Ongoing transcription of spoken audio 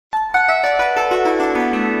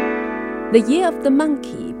The year of the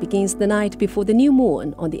monkey begins the night before the new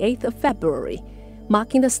moon on the 8th of February,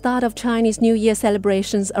 marking the start of Chinese New Year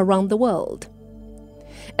celebrations around the world.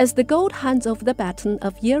 As the goat hands over the baton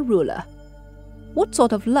of year ruler, what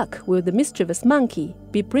sort of luck will the mischievous monkey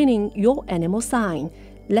be bringing your animal sign?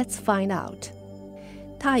 Let's find out.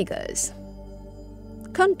 Tigers.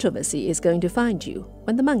 Controversy is going to find you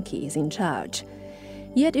when the monkey is in charge,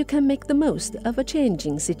 yet you can make the most of a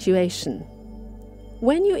changing situation.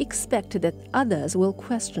 When you expect that others will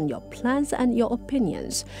question your plans and your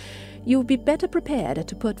opinions, you'll be better prepared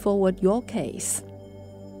to put forward your case.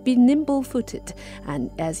 Be nimble-footed, and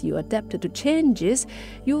as you adapt to changes,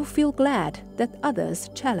 you'll feel glad that others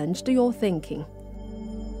challenged your thinking